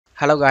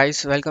Hello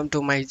guys, welcome to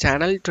my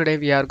channel. Today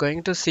we are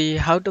going to see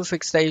how to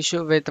fix the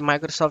issue with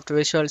Microsoft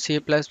Visual C++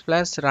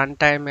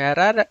 runtime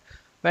error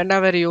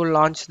whenever you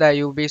launch the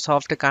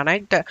Ubisoft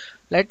Connect.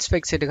 Let's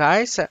fix it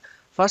guys.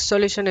 First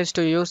solution is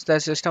to use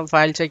the system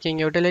file checking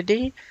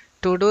utility.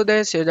 To do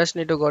this, you just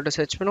need to go to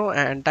search menu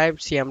and type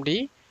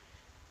cmd.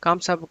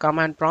 Comes up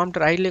command prompt,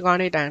 right click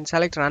on it and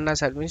select run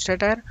as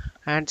administrator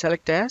and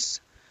select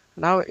yes.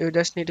 Now you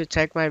just need to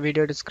check my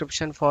video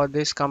description for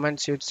this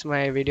command suits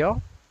my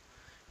video.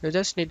 You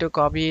just need to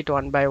copy it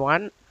one by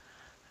one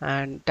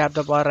and tap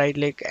the bar, right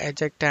click,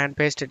 eject and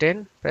paste it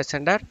in, press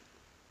enter.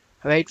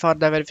 Wait for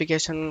the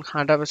verification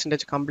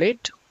 100%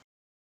 complete.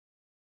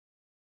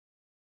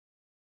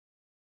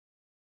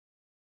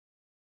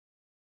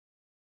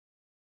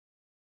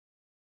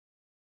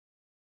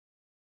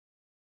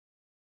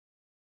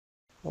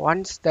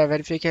 Once the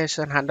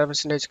verification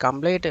 100%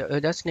 complete,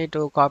 you just need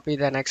to copy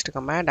the next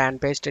command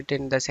and paste it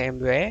in the same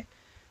way.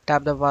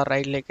 Tap the bar,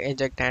 right click,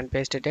 eject and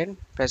paste it in,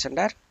 press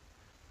enter.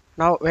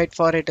 Now wait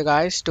for it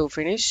guys to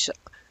finish.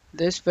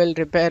 This will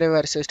repair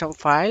your system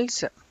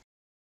files.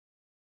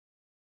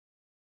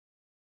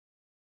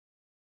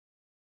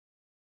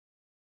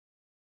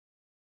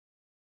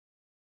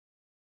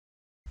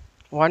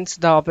 Once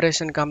the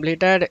operation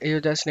completed,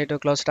 you just need to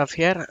close stuff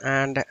here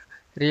and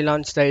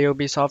relaunch the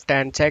Ubisoft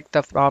and check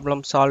the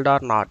problem solved or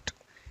not.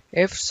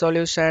 If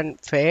solution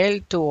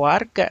failed to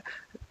work,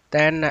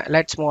 then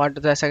let's move on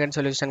to the second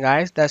solution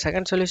guys. The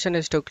second solution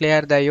is to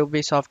clear the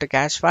Ubisoft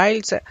cache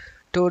files.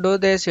 To do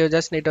this, you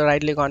just need to right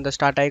click on the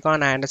start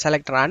icon and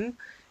select run.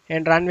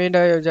 In run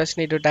window, you just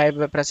need to type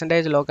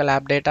percentage local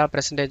app data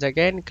percentage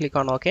again, click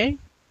on OK.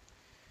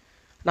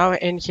 Now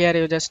in here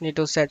you just need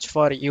to search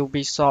for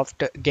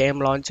Ubisoft game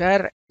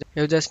launcher.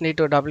 You just need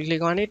to double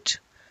click on it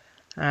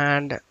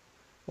and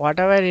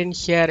whatever in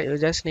here you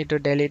just need to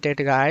delete it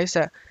guys.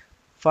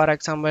 For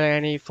example,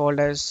 any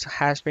folders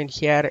has been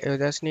here, you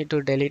just need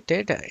to delete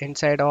it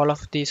inside all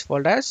of these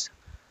folders,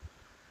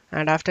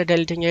 and after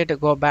deleting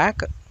it go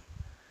back.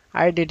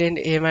 I didn't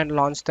even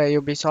launch the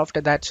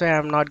Ubisoft, that's why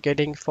I'm not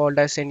getting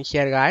folders in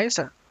here guys.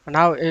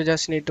 Now you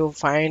just need to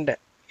find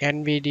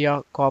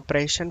NVIDIA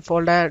Corporation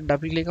folder,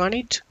 double click on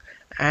it,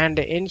 and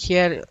in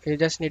here you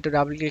just need to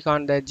double click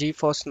on the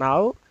Geforce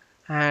now,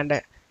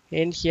 and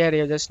in here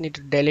you just need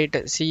to delete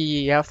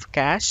CEF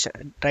cache,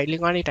 right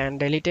click on it and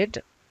delete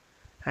it.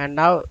 And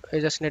now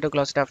you just need to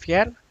close it up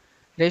here,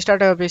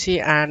 restart your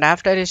PC, and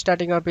after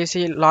restarting your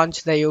PC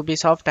launch the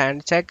Ubisoft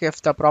and check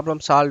if the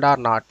problem solved or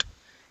not.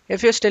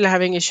 If you're still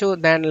having issue,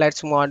 then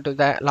let's move on to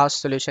the last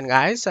solution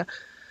guys.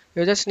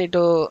 You just need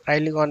to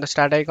right click on the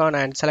start icon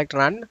and select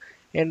run.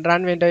 In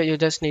run window you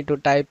just need to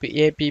type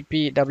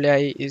appwiz.cpl,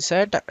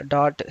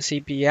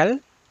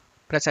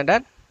 press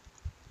enter.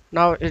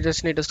 Now you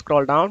just need to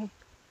scroll down.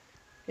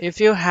 If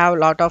you have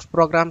lot of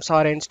programs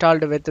are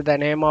installed with the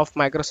name of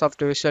Microsoft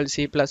Visual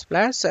C++,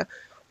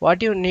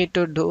 what you need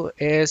to do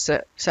is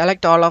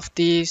select all of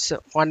these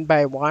one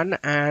by one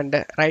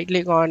and right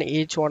click on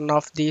each one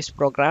of these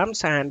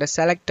programs and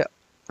select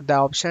the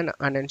option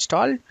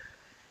uninstall.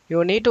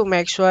 You need to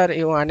make sure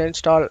you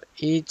uninstall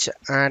each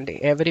and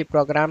every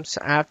programs.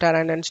 After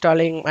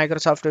uninstalling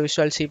Microsoft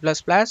Visual C++,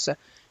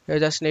 you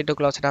just need to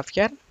close it off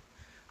here.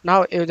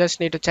 Now you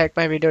just need to check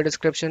my video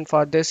description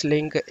for this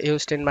link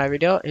used in my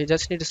video. You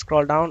just need to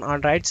scroll down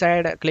on right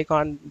side, click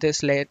on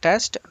this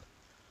latest.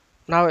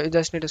 Now you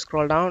just need to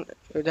scroll down.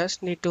 You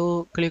just need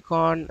to click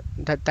on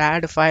the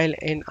third file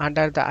in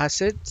under the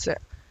assets.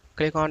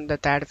 Click on the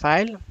third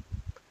file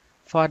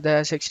for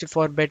the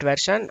 64-bit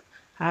version.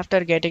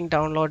 After getting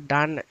download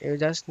done, you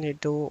just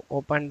need to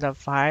open the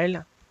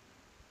file.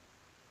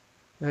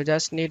 You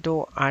just need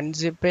to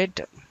unzip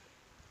it.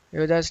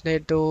 You just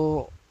need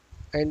to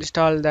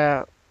install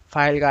the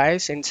file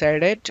guys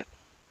inside it.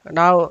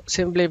 Now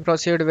simply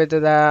proceed with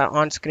the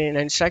on-screen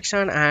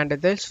instruction and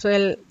this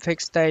will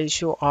fix the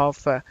issue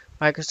of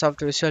Microsoft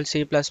Visual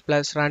C++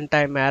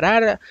 runtime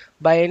error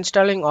by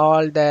installing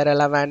all the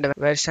relevant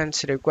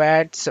versions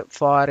required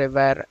for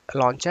your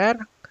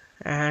launcher.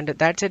 And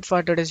that's it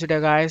for today's video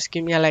guys.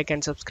 Give me a like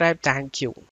and subscribe. Thank you.